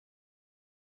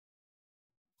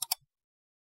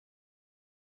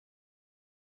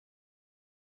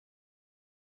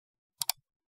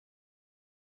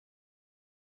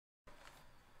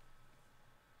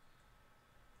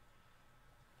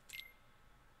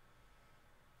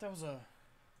That was a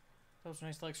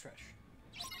nice leg stretch.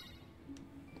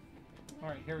 All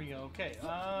right, here we go. Okay.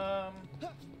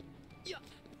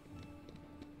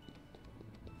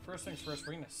 First things first,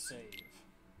 we're gonna save.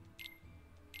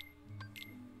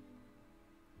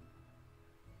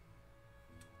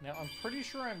 Now I'm pretty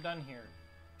sure I'm done here.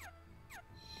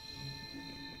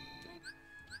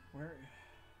 Where?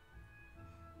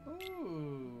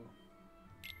 Ooh.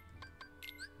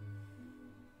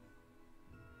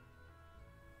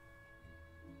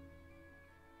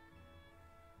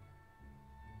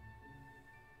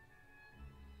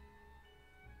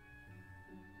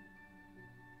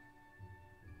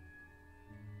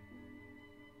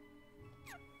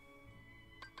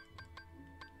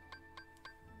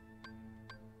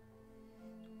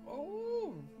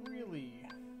 Oh, really?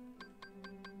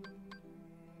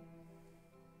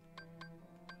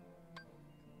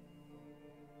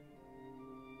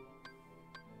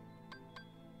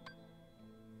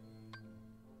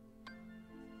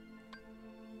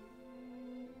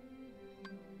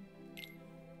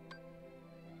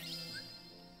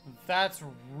 That's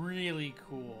really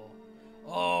cool.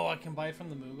 Oh, I can buy it from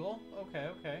the Moogle? Okay,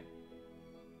 okay.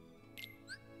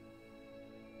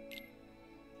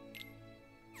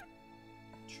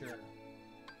 Sure.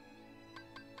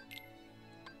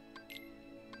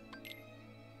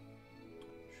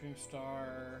 Shooting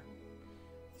Star.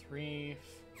 3.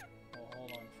 Well,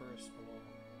 hold on first.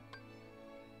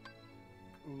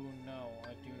 Ooh, no,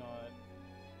 I do not.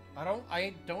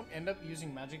 I don't end up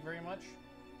using magic very much.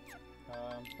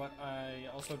 But I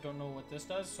also don't know what this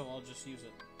does, so I'll just use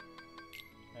it.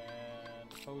 And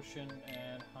potion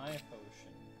and high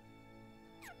potion.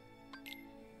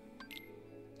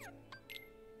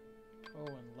 Oh,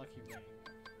 and lucky ring.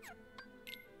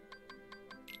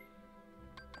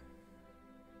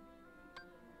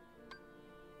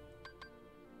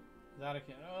 That I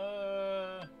can.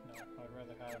 No, I'd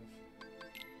rather have.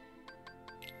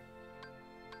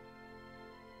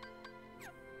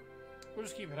 We'll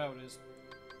just keep it how it is.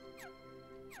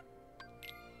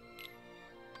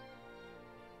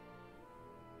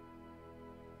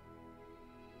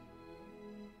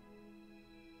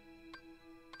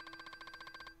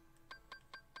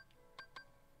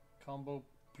 Combo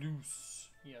plus.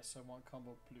 Yes, I want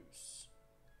combo plus.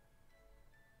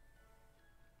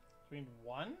 Between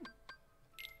 1?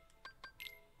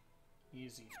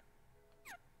 Easy.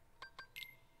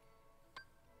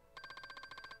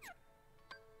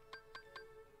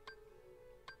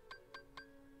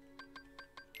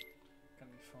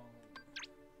 Gonna be fun.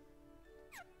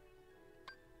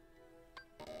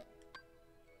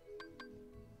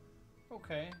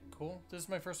 Okay, cool. This is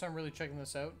my first time really checking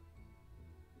this out.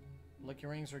 Lucky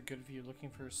rings are good if you're looking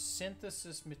for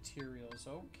synthesis materials.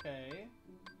 Okay.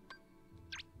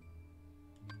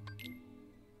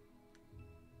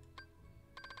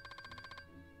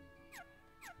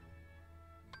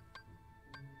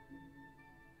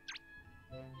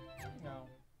 No.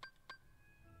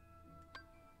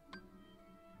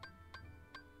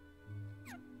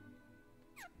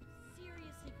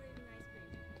 Seriously craving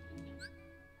ice cream.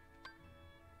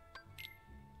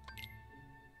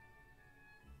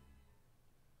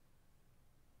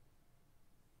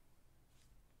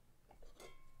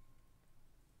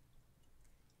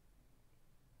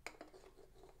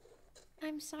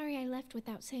 I'm sorry I left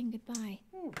without saying goodbye.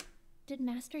 Ooh. Did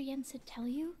Master Yensid tell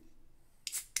you?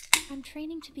 I'm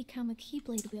training to become a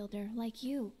Keyblade wielder like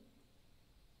you.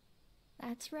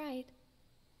 That's right.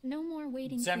 No more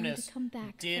waiting for you to come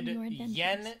back from your adventures. Did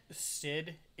Yen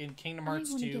Sid in Kingdom Hearts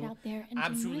I want to 2 get out there and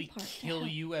absolutely do my part kill to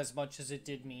help. you as much as it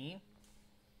did me?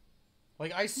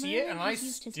 Like, I see Merlin it and I has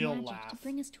used his still magic laugh. to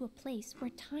bring us to a place where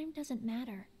time doesn't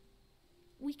matter.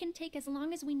 We can take as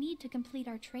long as we need to complete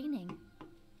our training.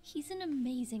 He's an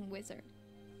amazing wizard.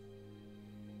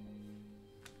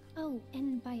 Oh,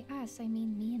 and by us, I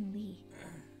mean me and Lee.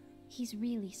 He's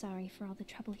really sorry for all the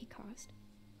trouble he caused.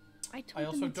 I told I him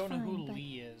also it's don't know fine, who but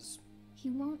Lee is. he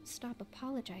won't stop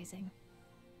apologizing.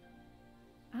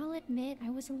 I'll admit I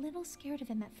was a little scared of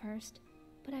him at first,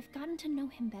 but I've gotten to know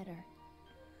him better.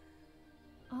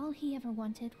 All he ever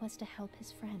wanted was to help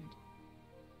his friend.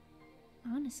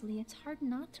 Honestly, it's hard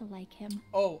not to like him.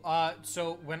 Oh,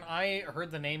 so when I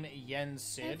heard the name Yen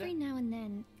Sid, Every now and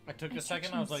then, I took I a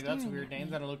second, catch I was him like, that's a staring weird at name,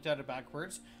 me. then I looked at it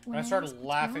backwards, and When I I started ask what's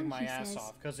laughing wrong, my he ass says,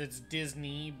 off, because it's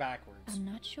Disney backwards. I'm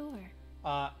not sure.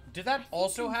 Did that I think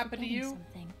also I'm happen to forgetting you?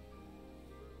 Something.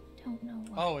 Don't know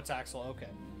what. Oh, it's Axel, okay.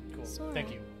 Cool, Sora.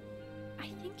 thank you.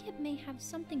 I think it may have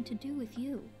something to do with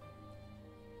you.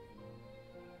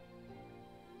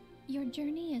 Your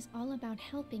journey is all about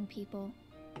helping people.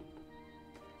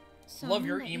 Love Some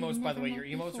your that you've emotes, by the never way,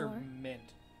 your met emotes are before,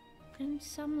 mint. and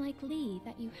some like Lee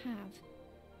that you have.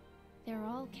 They're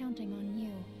all counting on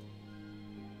you.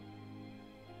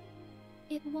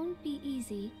 It won't be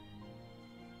easy,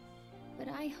 but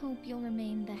I hope you'll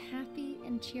remain the happy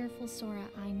and cheerful Sora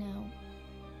I know.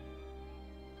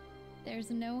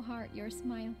 There's no heart your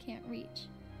smile can't reach.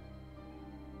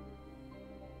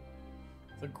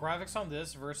 The graphics on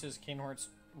this versus Kingdom Hearts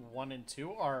 1 and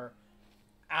 2 are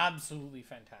absolutely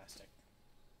fantastic.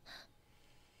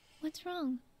 What's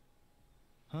wrong?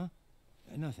 Huh?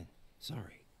 Nothing.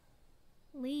 Sorry.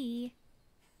 Lee.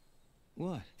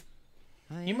 What?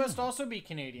 He must also be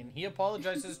Canadian. He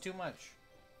apologizes too much.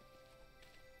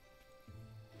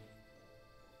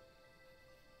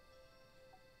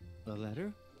 A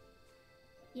letter?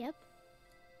 Yep.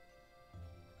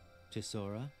 To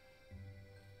Sora?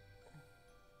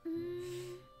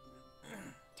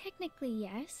 Technically,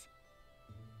 yes.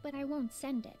 But I won't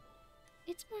send it.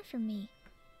 It's more for me.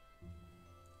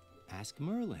 Ask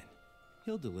Merlin.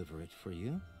 He'll deliver it for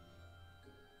you.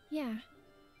 Yeah.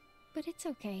 But it's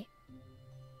okay.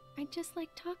 I just like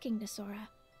talking to Sora.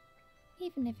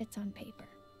 Even if it's on paper.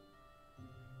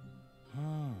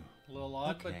 Oh. A little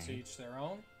odd, but to Okay. each their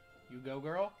own. You go,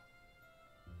 girl.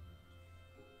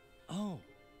 Oh.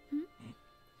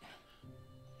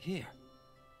 Here.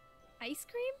 Ice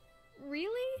cream?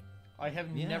 Really? I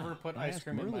have Yeah, never put I ice asked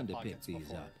cream in my Merlin to pick pockets these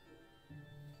before. up.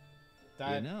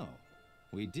 That, You know,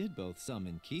 we did both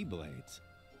summon Keyblades.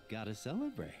 Gotta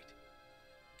celebrate.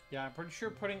 yeah, I'm pretty sure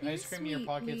putting You're ice cream in your sweet,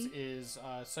 pockets Lee. is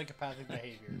psychopathic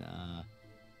behavior. Nah.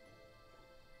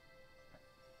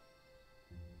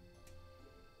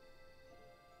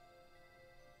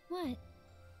 What?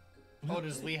 Oh,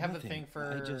 does Lee have a Nothing. thing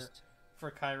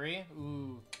for Kyrie?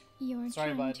 Ooh. You're Sorry,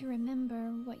 trying bud. to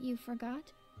remember what you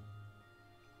forgot?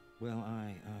 Well,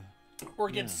 Or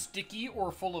get Yeah. sticky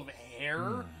or full of hair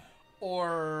Yeah.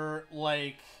 or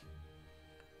like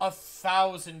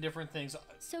 1,000 different things.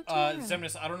 So tomorrow,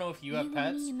 Zemnis, I don't know if you have and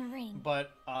pets, me in the ring.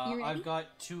 but You ready? I've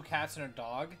got 2 cats and a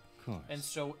dog, of course. and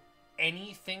so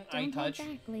anything I Don't hold touch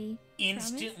back, Lee.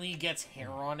 instantly gets hair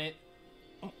on it.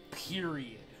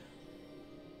 Period.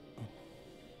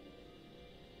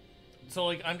 So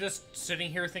like I'm just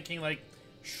sitting here thinking like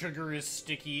sugar is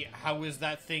sticky. How is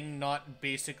that thing not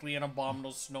basically an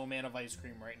abominable snowman of ice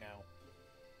cream right now?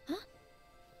 Promise?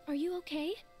 Are you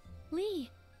okay?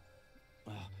 Lee.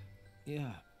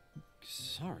 Yeah.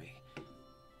 Sorry.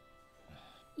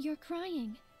 You're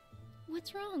crying.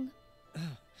 What's wrong?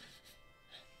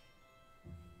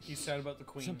 He's sad about the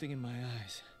queen. Something in my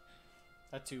eyes.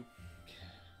 That too.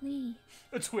 Lee.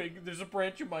 A twig. There's a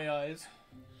branch in my eyes.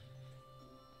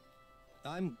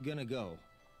 I'm gonna go.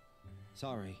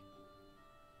 Sorry.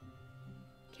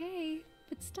 Okay,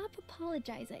 but stop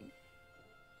apologizing.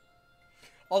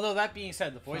 Although that being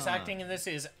said, the voice Fine. acting in this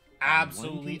is one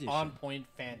absolutely condition. on point,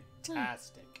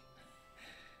 fantastic.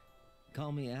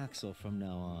 Call me Axel from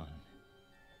now on.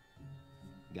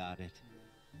 Got it?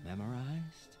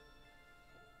 Memorized?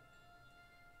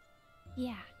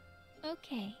 Yeah.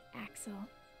 Okay, Axel.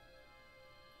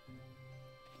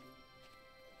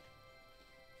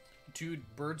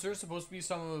 Dude, birds are supposed to be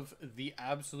some of the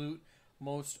absolute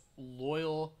most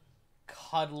loyal,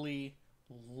 cuddly,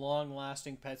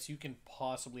 long-lasting pets you can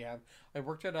possibly have. I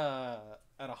worked at a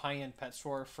high-end pet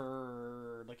store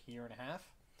for like a year and a half.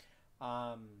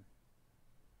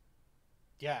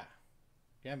 Yeah,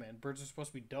 man, birds are supposed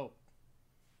to be dope.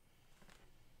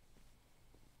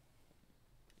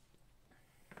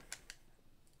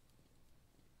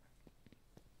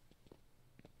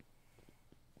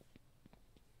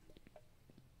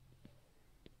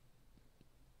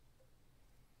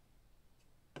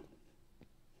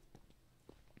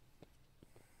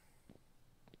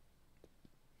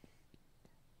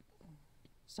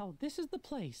 So this is the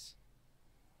place.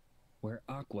 Where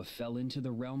Aqua fell into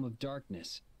the realm of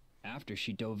darkness after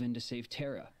she dove in to save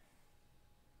Terra.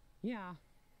 Yeah.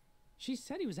 She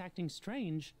said he was acting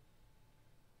strange.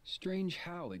 Strange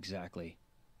how, exactly?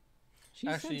 She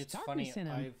Actually, sensed it's funny. darkness in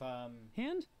him. I've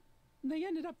And they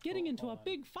ended up getting into a hold on.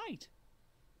 big fight.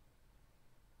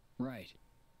 Right.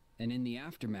 And in the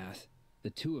aftermath, the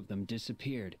two of them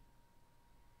disappeared.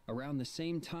 Around the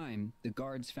same time, the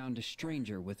guards found a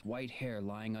stranger with white hair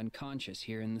lying unconscious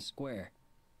here in the square.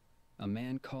 A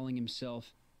man calling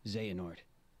himself Xehanort.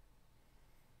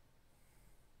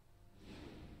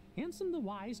 Ansem the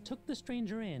Wise took the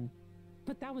stranger in,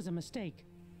 but that was a mistake.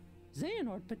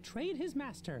 Xehanort betrayed his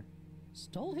master,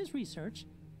 stole his research,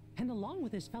 and along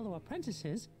with his fellow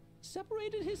apprentices,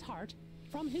 separated his heart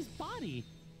from his body.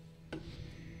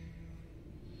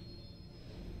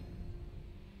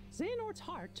 Xehanort's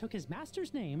heart took his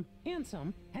master's name,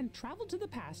 Ansem, and traveled to the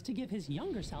past to give his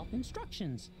younger self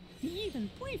instructions. He even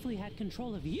briefly had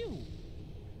control of you.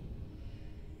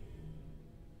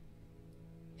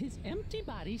 His empty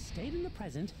body stayed in the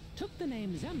present, took the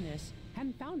name Xemnas,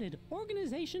 and founded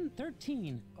Organization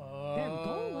 13. Their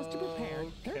goal was to prepare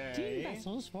 13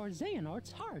 vessels for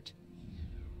Xehanort's heart.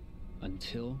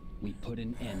 Until we put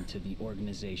an end to the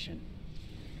organization.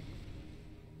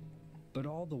 But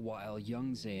all the while,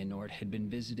 young Xehanort had been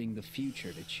visiting the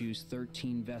future to choose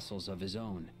 13 vessels of his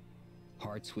own.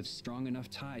 Hearts with strong enough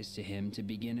ties to him to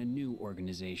begin a new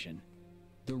organization.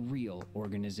 The real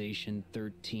Organization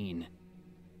 13.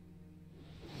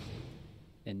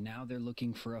 And now they're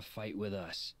looking for a fight with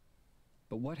us.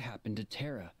 But what happened to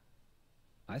Terra?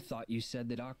 I thought you said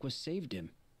that Aqua saved him.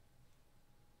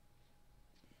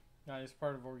 No, he's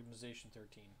part of Organization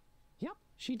 13. Yep,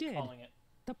 she did. Calling it.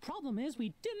 The problem is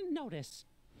we didn't notice.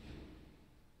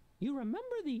 You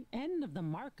remember the end of the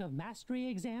Mark of Mastery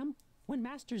exam? When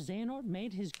Master Xehanort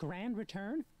made his grand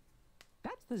return?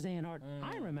 That's the Xehanort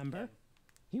I remember. Okay.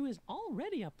 He was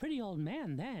already a pretty old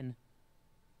man then.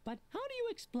 But how do you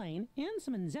explain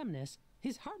Ansem and Xemnas,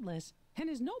 his heartless, and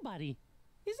his nobody?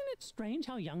 Isn't it strange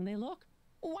how young they look?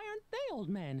 Why aren't they old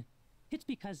men? It's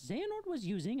because Xehanort was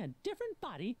using a different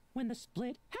body when the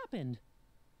split happened.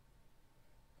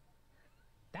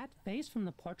 That face from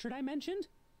the portrait I mentioned?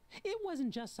 It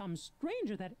wasn't just some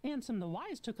stranger that Ansem the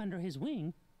Wise took under his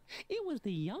wing. It was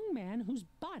the young man whose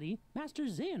body Master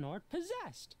Xehanort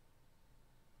possessed.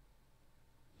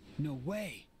 No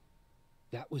way!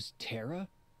 That was Terra?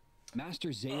 Master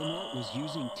Xehanort was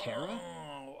using Terra?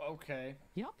 Oh, okay.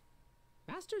 Yup.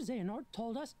 Master Xehanort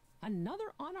told us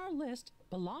another on our list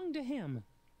belonged to him.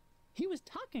 He was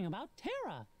talking about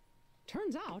Terra.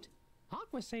 Turns out,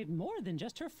 Aqua saved more than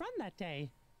just her friend that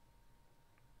day.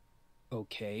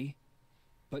 Okay.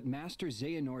 But Master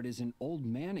Xehanort is an old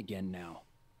man again now.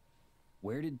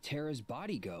 Where did Terra's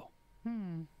body go?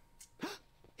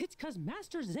 It's 'cause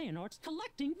Master Xehanort's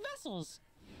collecting vessels.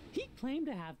 He claimed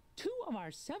to have 2 of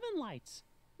our 7 lights.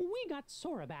 We got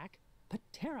Sora back, but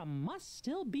Terra must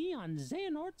still be on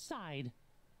Xehanort's side.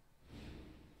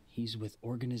 He's with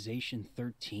Organization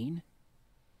 13?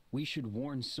 We should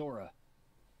warn Sora.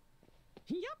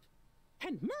 Yup,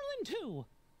 and Merlin too.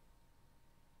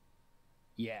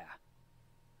 Yeah.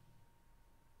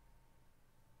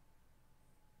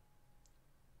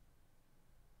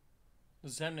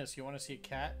 Xemnas, you want to see a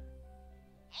cat?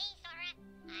 Hey, Sora,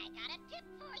 I got a tip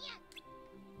for you.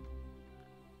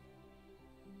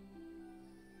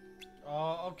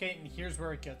 Oh, okay, and here's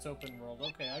where it gets open world.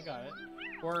 Okay, I got it.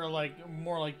 Or like,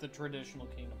 more like the traditional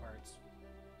Kingdom Hearts.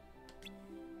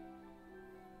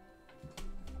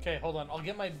 Okay, hold on. I'll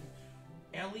get my...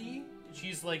 Ellie,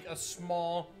 she's like a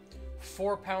small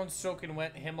 4-pound soaking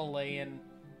wet Himalayan.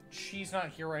 She's not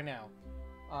here right now.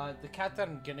 The cat that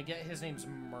I'm gonna get, his name's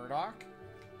Murdoch.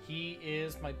 He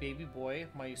is my baby boy,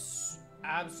 my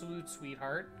absolute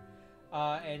sweetheart.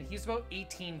 And he's about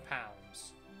 18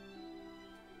 pounds.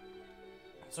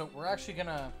 So we're actually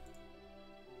gonna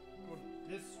go to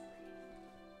this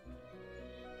screen.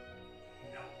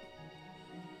 No.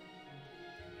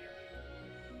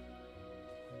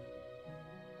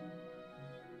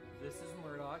 This is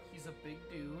Murdoch. He's a big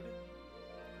dude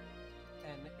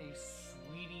and a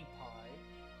sweetie pie.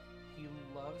 He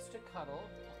loves to cuddle.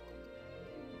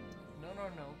 No,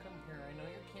 come here. I know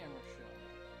your camera shy.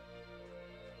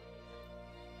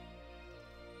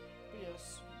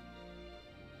 Yes.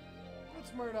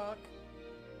 It's Murdoch.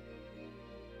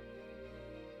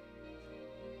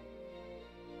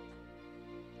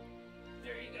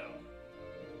 There you go.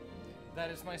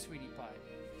 That is my sweetie pie.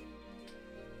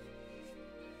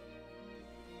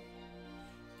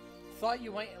 Thought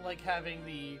you might like having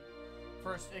the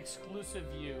first exclusive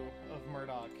view of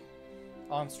Murdoch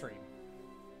on stream.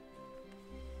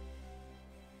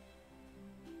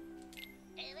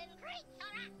 Doing great,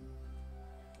 Sora.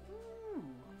 Ooh.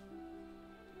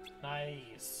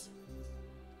 Nice.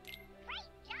 Great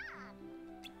job.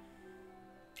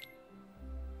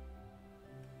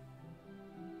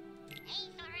 Hey,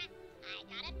 Sora, I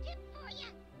got a tip for you.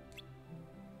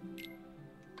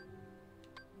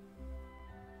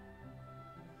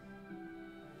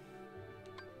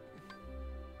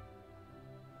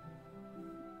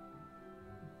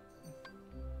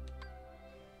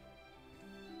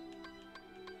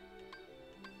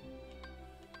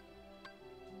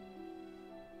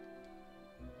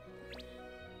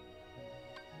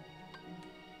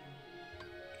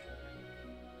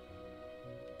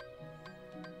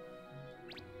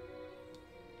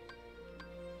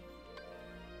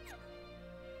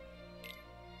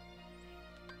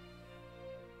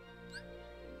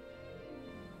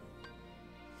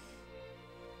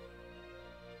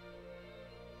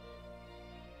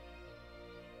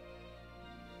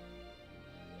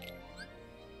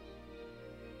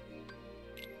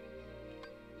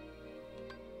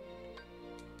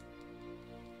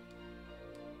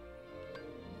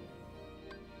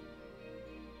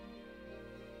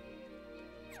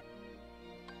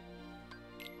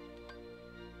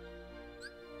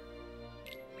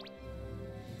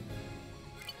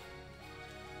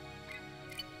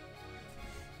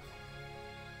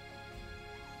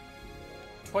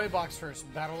 Toy box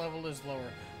first. Battle level is lower.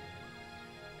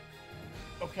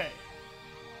 Okay.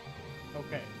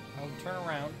 Okay. I'll turn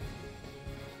around.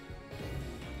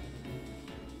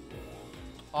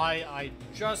 I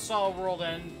just saw World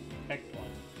End. Picked one.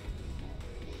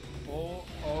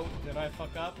 Oh, did I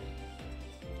fuck up?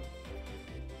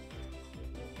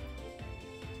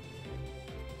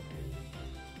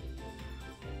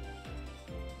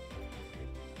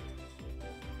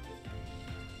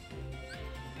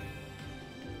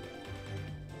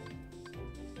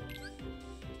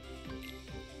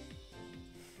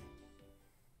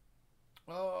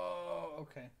 Oh,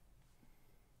 okay.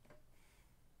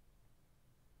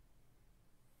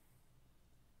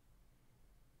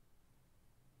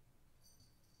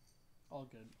 All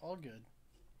good. All good.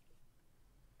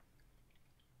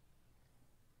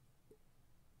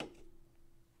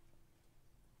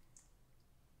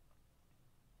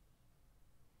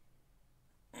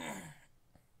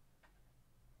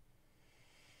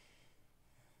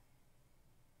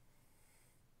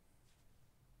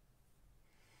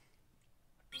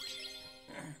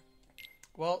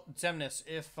 Well, Zemnis,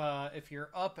 if you're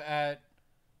up at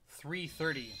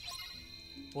 3:30,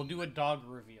 we'll do a dog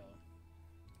reveal.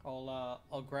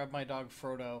 I'll grab my dog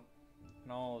Frodo,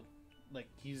 and I'll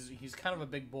he's kind of a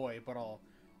big boy, but I'll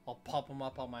pop him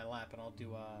up on my lap and I'll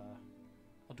do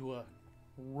a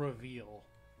reveal.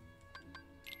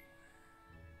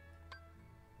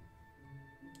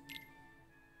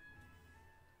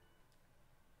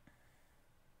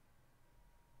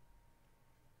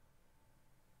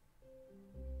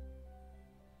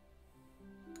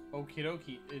 Okie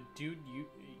dokie, dude,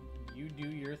 you do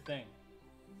your thing.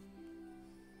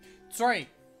 Sorry,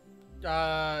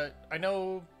 I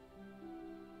know.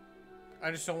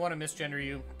 I just don't want to misgender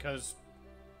you because,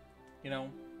 you know,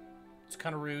 it's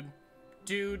kind of rude.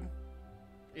 Dude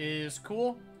is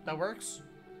cool. That works.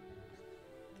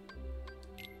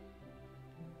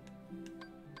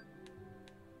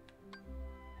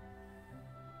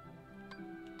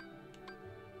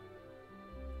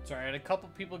 Sorry, I had a couple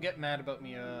people get mad about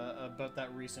me about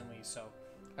that recently, so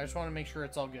I just want to make sure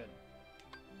it's all good.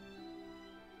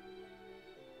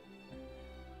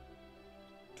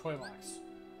 Toy box.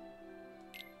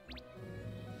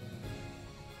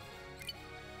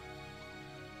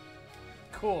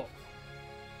 Cool.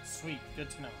 Sweet. Good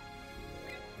to know.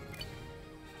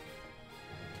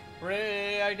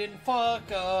 Ray, I didn't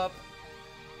fuck up.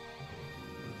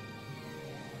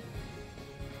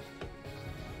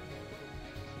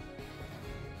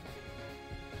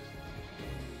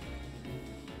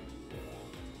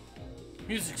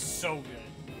 Music's so good.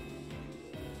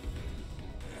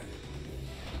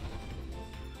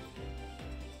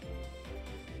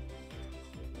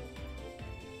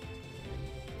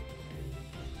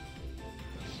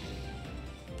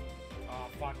 Oh,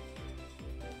 fuck.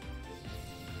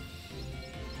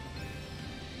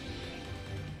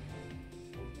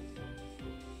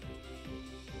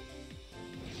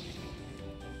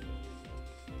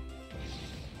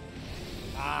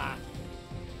 Ah.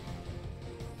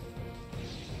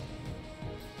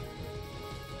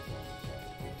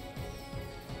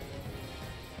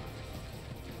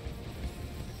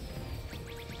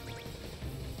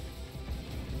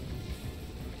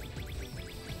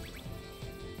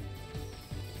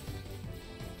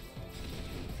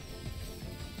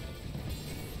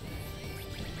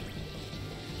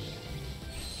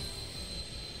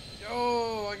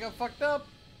 Yo, I got fucked up.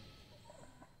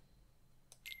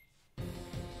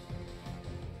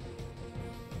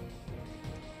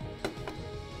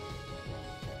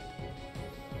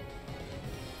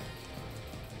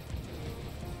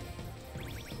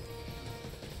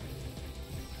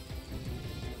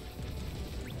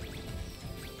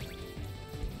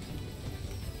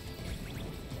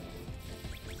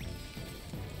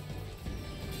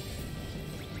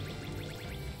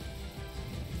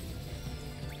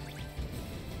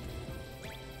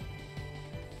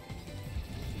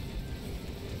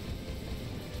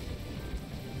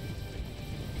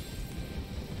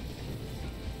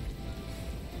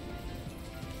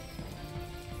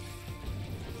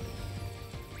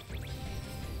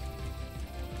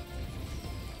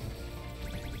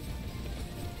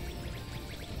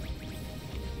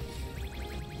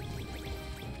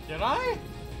 Did I?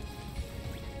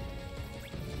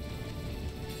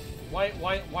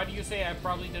 Why do you say I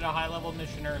probably did a high level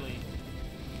mission early?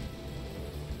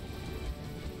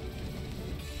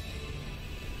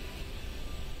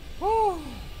 Whew.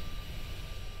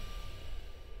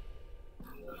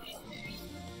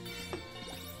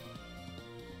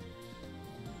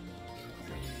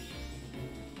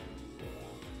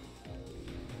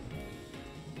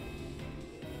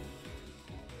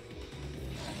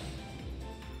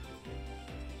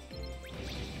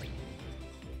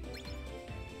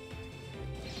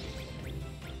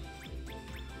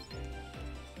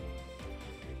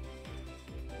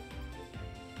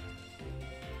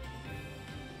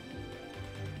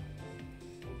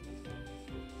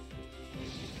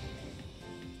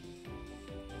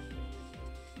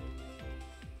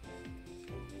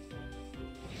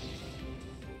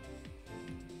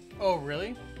 Oh,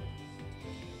 really?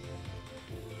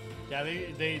 Yeah,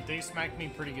 they smacked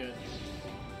me pretty good.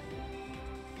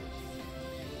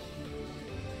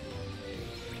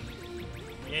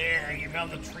 Yeah, you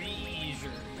found the treasure.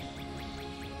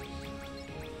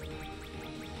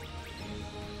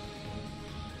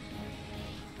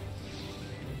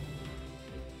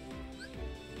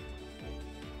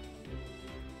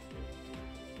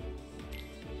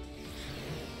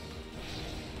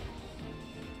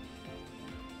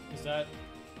 Is that...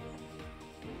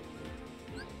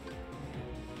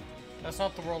 That's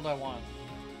not the world I want.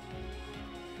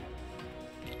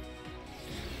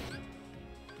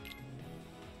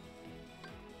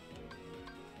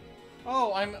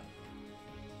 Oh, I'm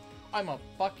a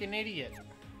fucking idiot.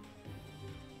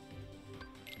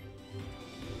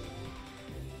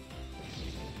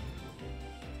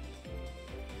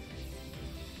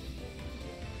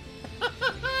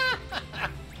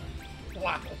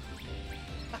 Wow.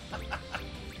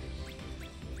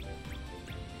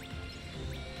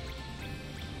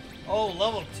 Oh,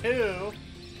 level 2?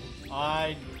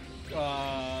 I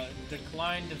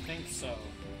decline to think so.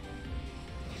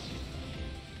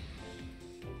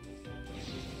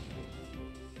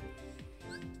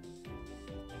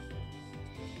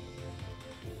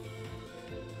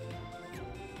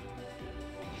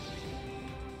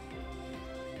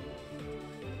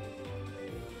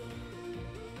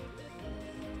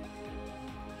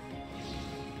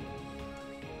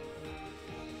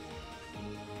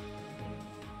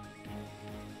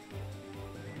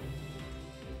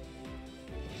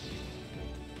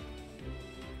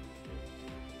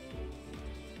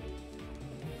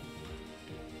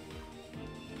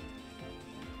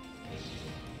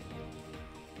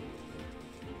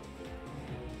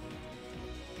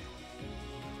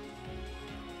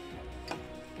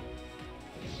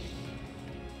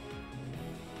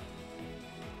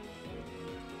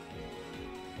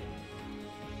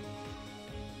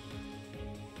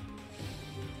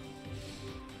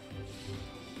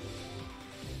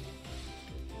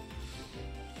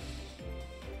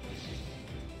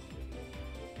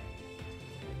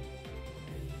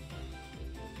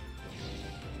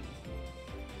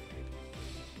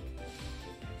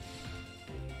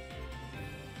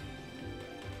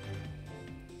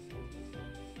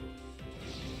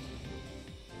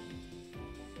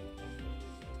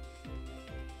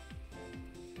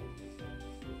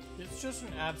 It's just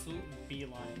an absolute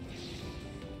beeline.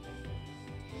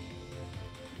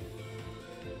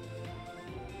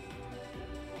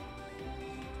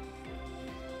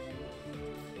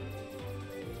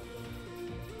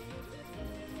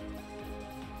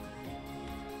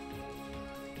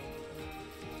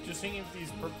 Just seeing if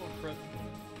these purple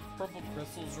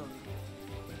crystals are...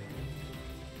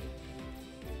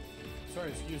 Sorry,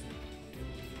 excuse me.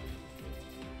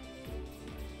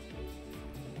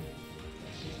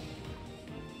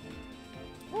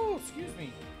 Oh, excuse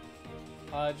me.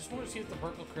 I just wanted to see if the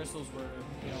purple crystals were,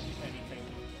 you know, anything.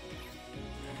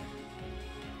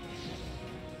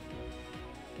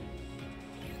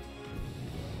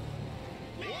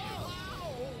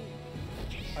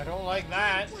 I don't like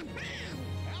that.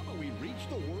 How do we reach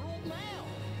the world now?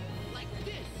 Like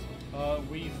this.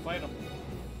 We fight them.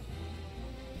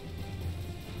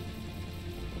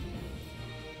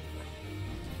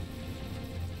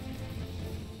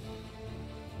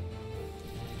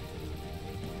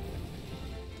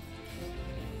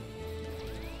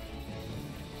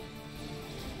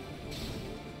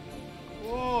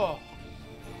 Whoa.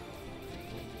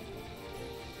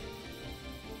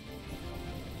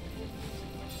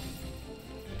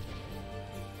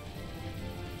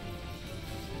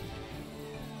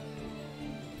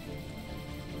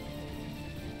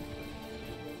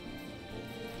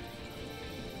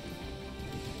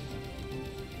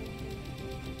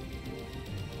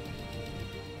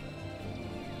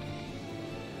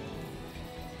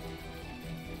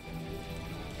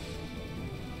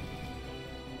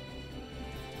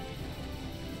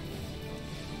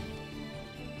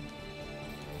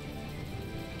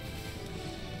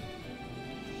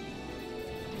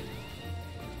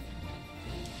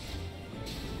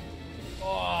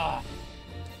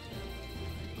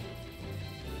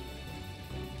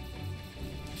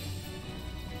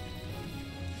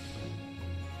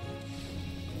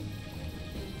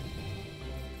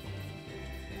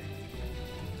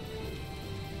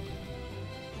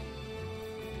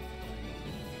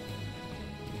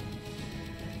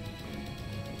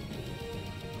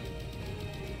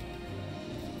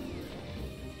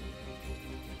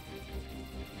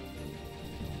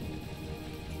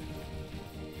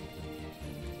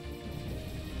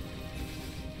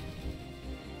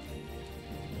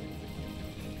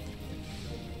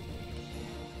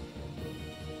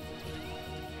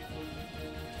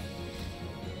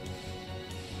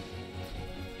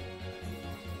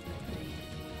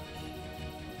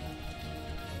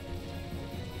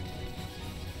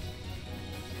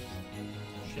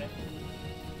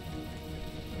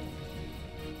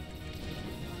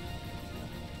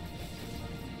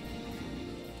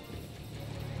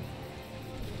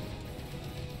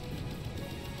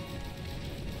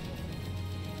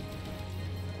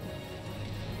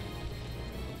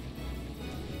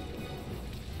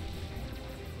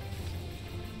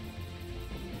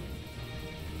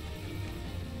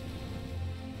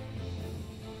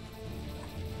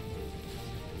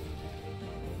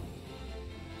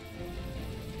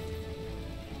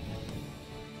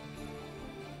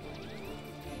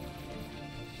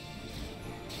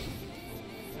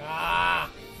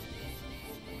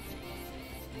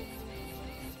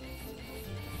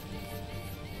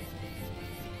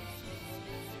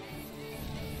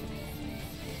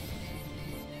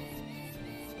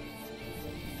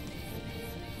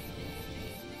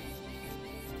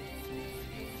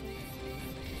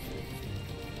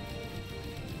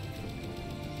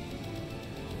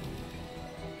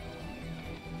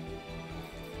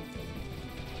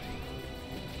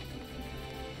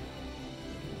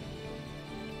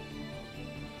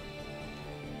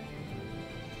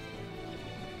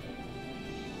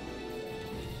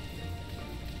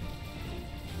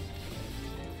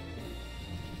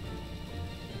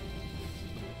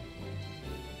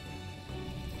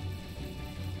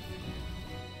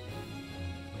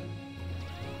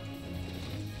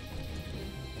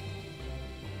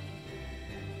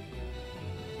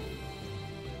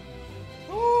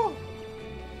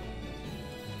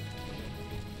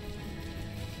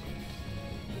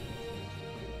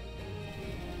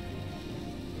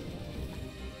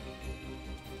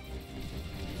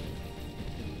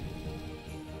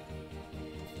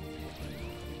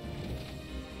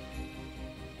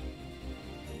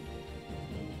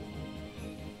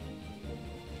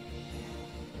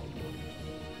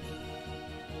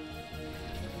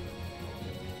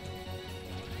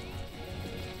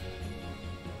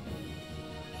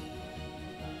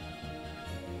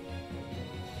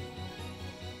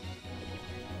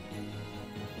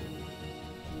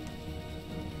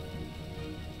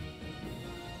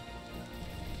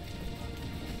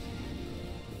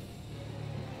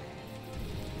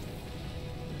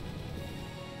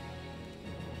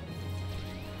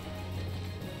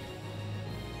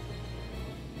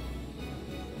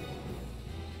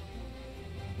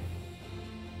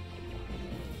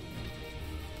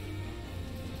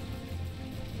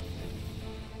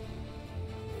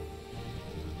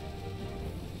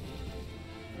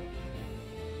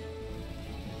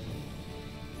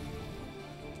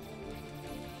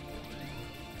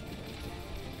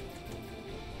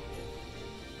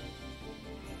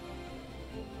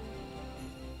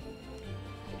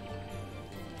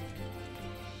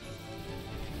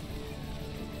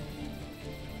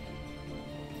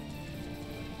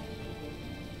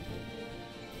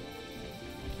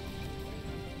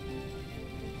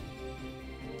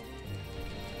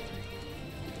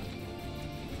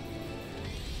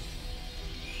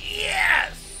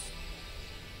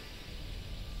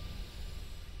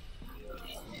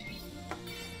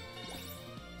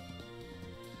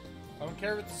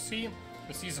 there with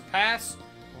the season pass,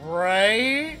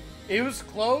 right? It was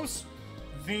close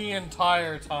the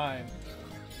entire time.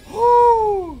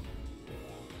 Woo!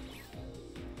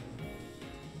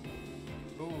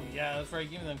 Oh yeah, that's right.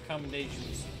 Give me them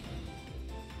commendations.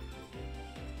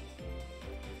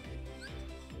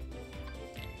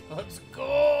 Let's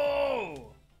go!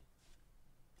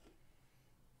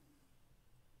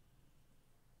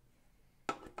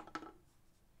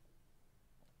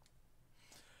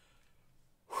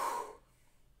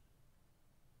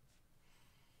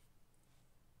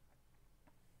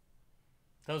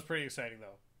 That was pretty exciting,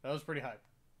 though. That was pretty hype.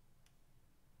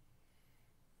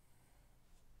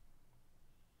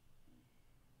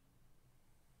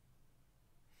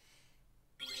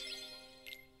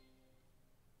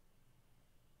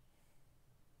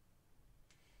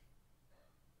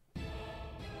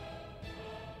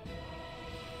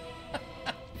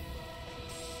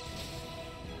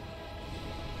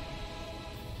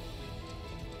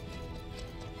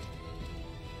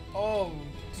 Oh,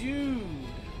 dude.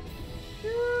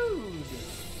 Dude.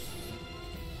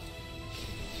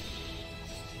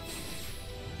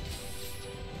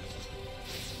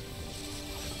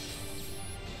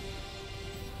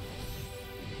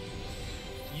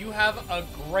 You have a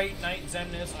great night,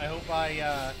 Zemnis. I hope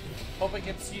I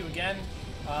get to see you again.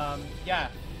 Yeah.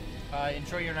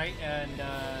 Enjoy your night, and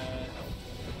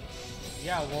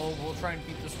yeah, we'll try and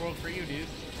beat this world for you, dude.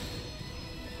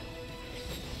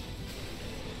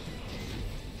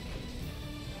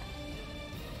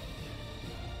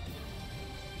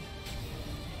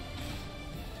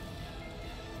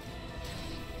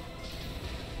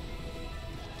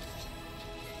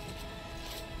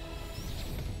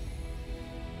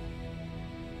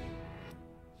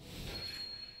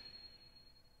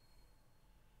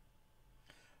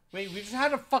 Wait, we just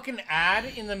had a fucking ad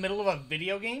in the middle of a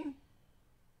video game?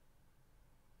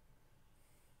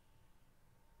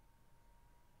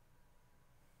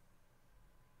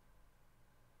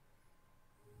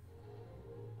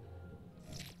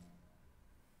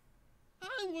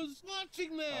 I was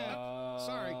watching that.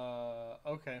 Sorry,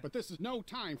 Okay. but this is no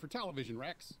time for television,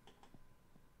 Rex.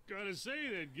 Gotta say,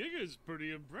 that Giga's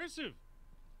pretty impressive.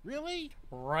 Really?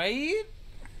 Right?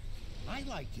 I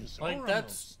like you so Like,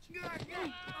 that's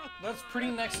pretty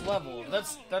next level.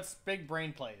 That's big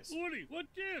brain plays. Woody, what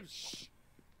gives?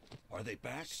 Are they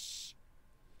back?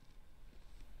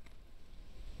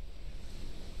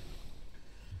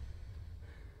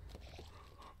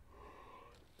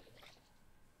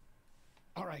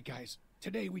 All right, guys.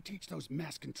 Today we teach those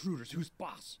masked intruders who's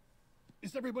boss.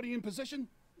 Is everybody in position?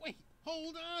 Wait,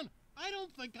 hold on. I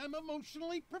don't think I'm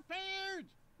emotionally prepared.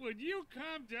 Would you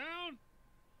calm down?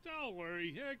 Don't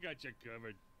worry, I got you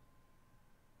covered.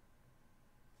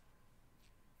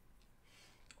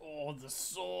 Oh, the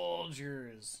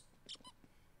soldiers.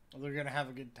 Well, they're gonna have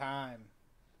a good time.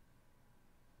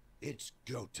 It's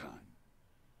go time.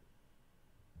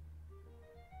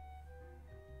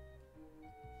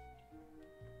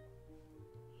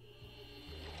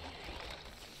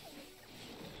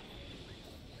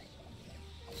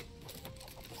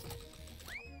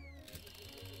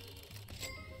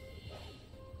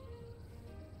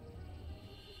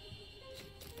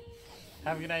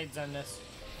 Have a good night, Zemnis.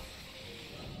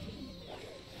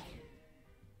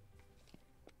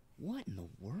 What in the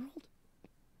world?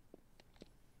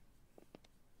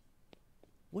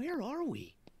 Where are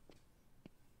we?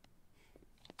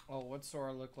 Oh, what's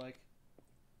Sora look like?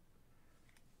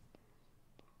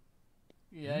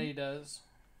 Yeah, he does.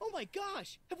 Oh my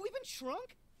gosh! Have we been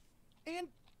shrunk? And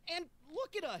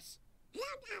look at us! You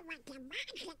know what the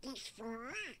magic is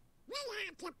for. We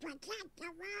have to protect the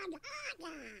world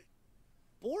order.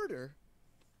 Border?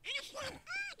 I said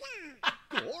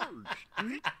order.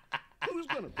 George, who's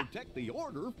gonna protect the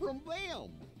order from them?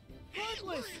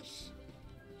 Heartless!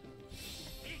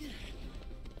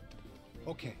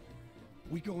 Okay,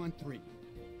 we go on 3.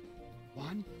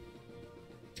 1,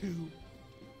 2.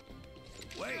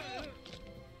 Wait!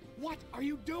 What are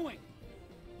you doing?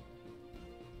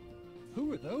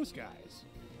 Who are those guys?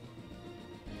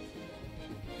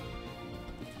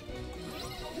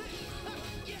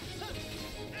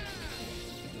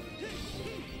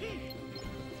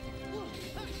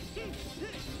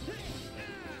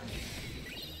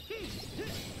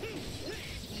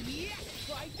 Yeah!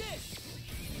 Try this!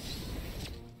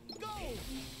 Go!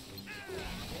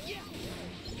 Yeah!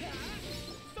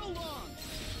 So long!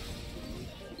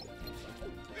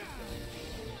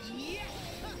 Yeah!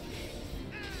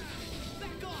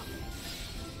 Back off!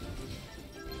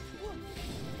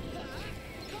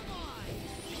 Come on!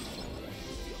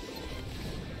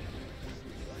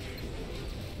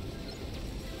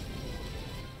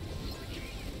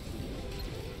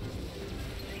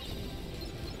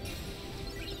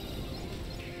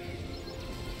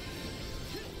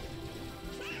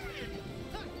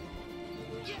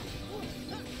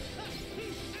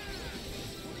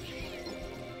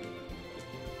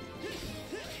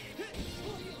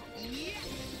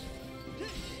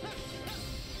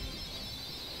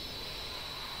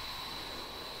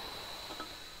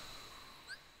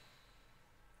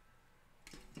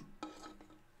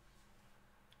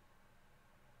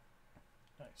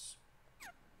 Nice.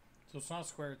 So it's not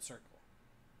square, it's circle.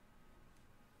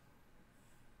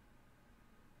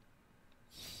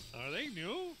 Are they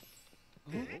new?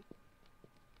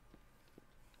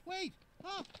 Wait!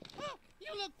 Oh,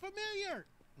 you look familiar!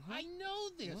 I know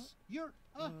this! You're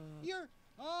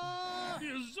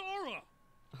Zora!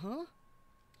 Huh?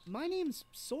 My name's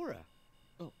Sora.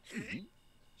 Oh.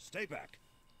 Stay back.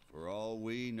 For all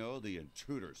we know, the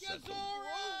intruder sent them.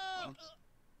 Zora!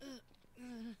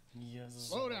 Yes.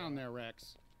 Slow down there,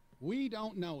 Rex. We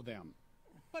don't know them.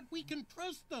 But we can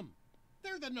trust them.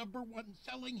 They're the #1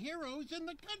 selling heroes in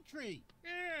the country.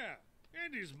 Yeah,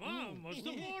 Andy's mom must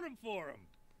have bought him for him.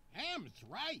 Ham's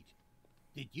right.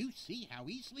 Did you see how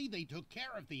easily they took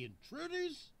care of the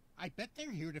intruders? I bet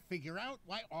they're here to figure out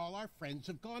why all our friends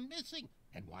have gone missing,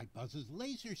 and why Buzz's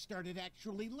laser started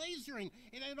actually lasering,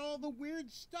 and all the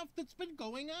weird stuff that's been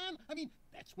going on. I mean,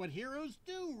 that's what heroes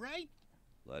do, right?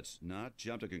 Let's not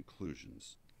jump to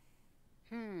conclusions.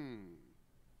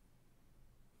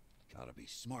 Gotta be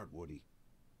smart, Woody.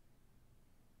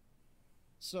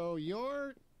 So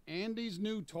you're Andy's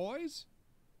new toys?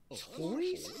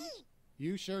 Toys?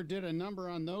 You sure did a number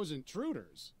on those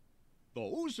intruders.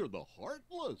 Those are the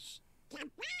Heartless. The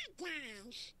bad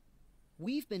guys.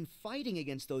 We've been fighting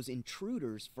against those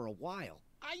intruders for a while.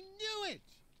 I knew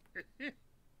it!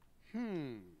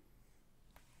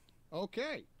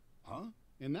 Okay. Huh?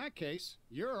 In that case,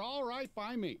 you're all right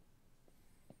by me.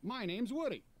 My name's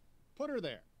Woody. Put her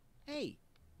there. Hey,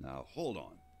 Now, hold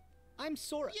on. I'm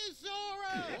Sora.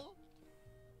 Zora!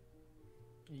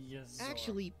 Yes.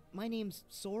 Actually, my name's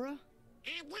Sora.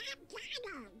 And I'm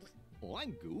Donald. Oh,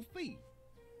 I'm Goofy.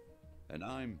 And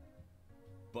I'm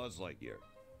Buzz Lightyear.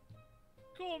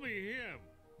 Call me him.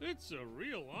 It's a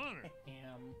real honor.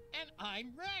 Ham. And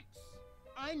I'm Rex.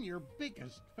 I'm your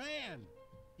biggest fan.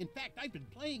 In fact, I've been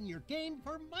playing your game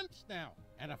for months now,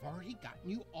 and I've already gotten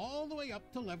you all the way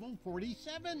up to level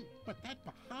 47. But that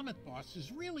Bahamut boss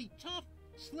is really tough.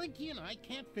 Slinky and I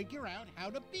can't figure out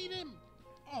how to beat him.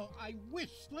 Oh, I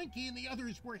wish Slinky and the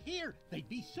others were here. They'd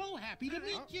be so happy to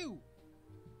meet you.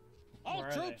 All Where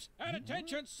are troops, at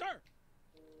attention, sir!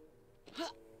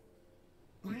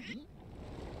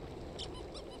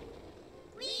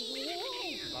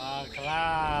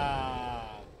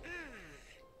 Bakla.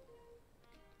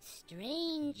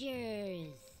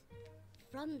 Strangers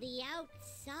from the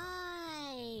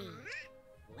outside.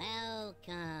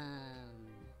 Welcome.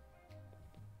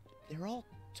 They're all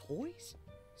toys?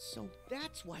 So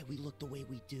that's why we look the way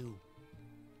we do.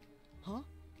 Huh?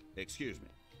 Excuse me.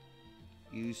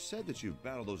 You said that you've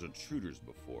battled those intruders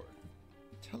before.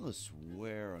 Tell us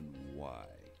where and why.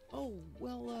 Oh,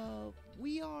 well,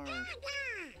 we are...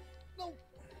 No.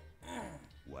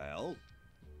 Well,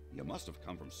 you must have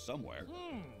come from somewhere.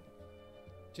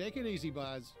 Take it easy,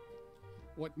 Buzz.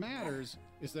 What matters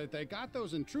is that they got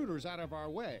those intruders out of our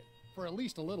way for at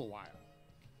least a little while.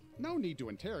 No need to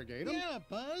interrogate them. Yeah,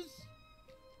 Buzz.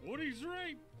 Woody's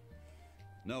right.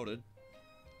 Noted.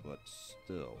 But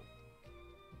still.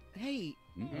 Hey,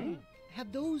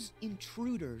 have those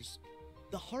intruders,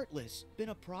 the Heartless, been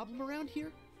a problem around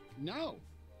here? No,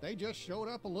 they just showed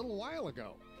up a little while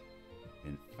ago.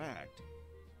 In fact,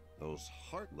 those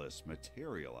Heartless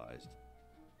materialized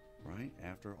right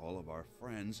after all of our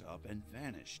friends up and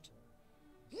vanished.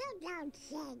 You don't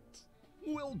think.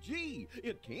 Well, gee,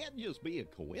 it can't just be a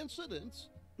coincidence.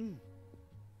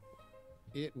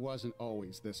 It wasn't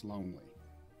always this lonely.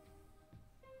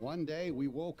 One day we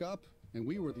woke up and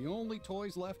we were the only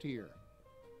toys left here.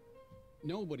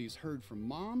 Nobody's heard from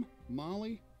Mom,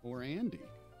 Molly, or Andy.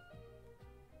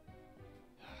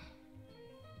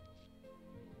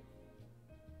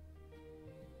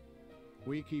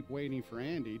 We keep waiting for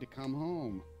Andy to come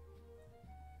home.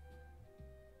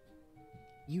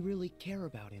 You really care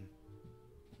about him.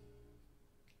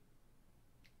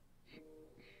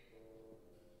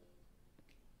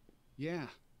 Yeah.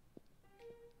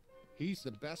 He's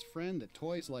the best friend that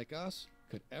toys like us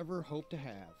could ever hope to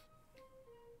have.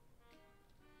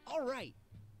 All right,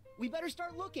 we better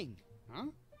start looking.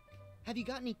 Huh? Have you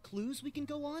got any clues we can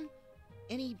go on?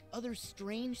 Any other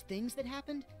strange things that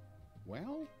happened?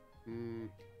 Well,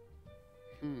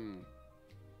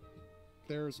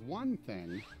 there's one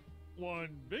thing.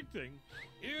 One big thing.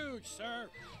 Huge, sir.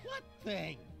 What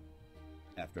thing?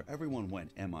 After everyone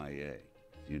went MIA,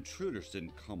 the intruders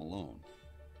didn't come alone.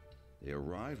 They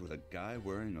arrived with a guy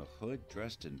wearing a hood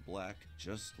dressed in black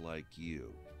just like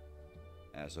you.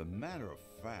 As a matter of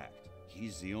fact,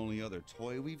 he's the only other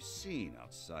toy we've seen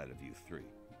outside of you three.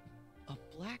 A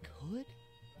black hood?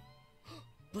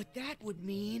 But that would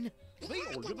mean...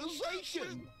 The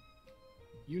organization!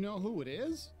 You know who it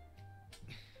is?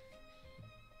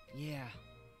 Yeah,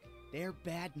 They're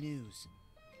bad news.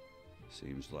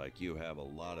 Seems like you have a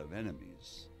lot of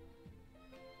enemies.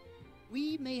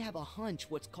 We may have a hunch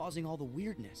what's causing all the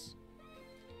weirdness.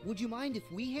 Would you mind if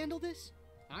we handle this?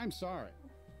 I'm sorry,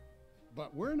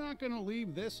 but we're not going to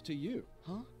leave this to you.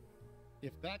 Huh?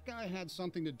 If that guy had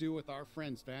something to do with our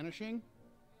friends vanishing,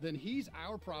 then he's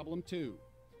our problem too.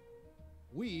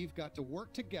 We've got to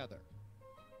work together.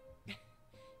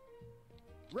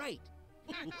 Right.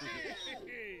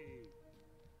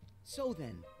 So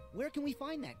then, where can we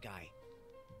find that guy?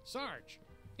 Sarge,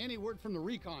 any word from the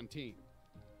recon team?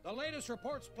 The latest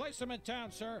reports place him in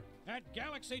town, sir, at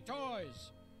Galaxy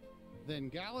Toys. Then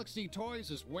Galaxy Toys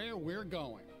is where we're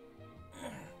going.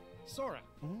 Sora,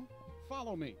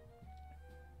 follow me.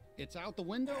 It's out the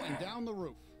window and down the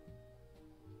roof.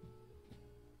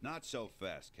 Not so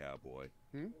fast, cowboy.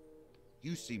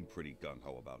 You seem pretty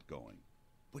gung-ho about going.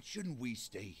 But shouldn't we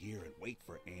stay here and wait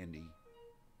for Andy?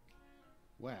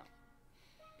 Well,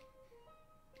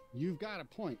 you've got a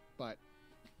point, but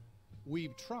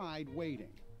we've tried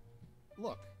waiting.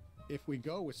 Look, if we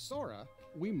go with Sora,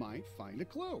 we might find a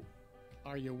clue.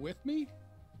 Are you with me,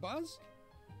 Buzz?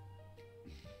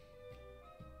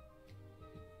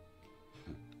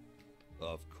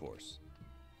 Of course.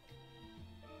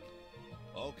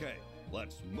 Okay,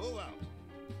 let's move out.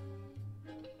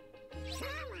 Sora,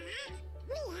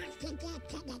 we have to get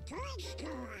to the toy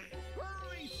store.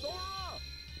 Hurry, Sora!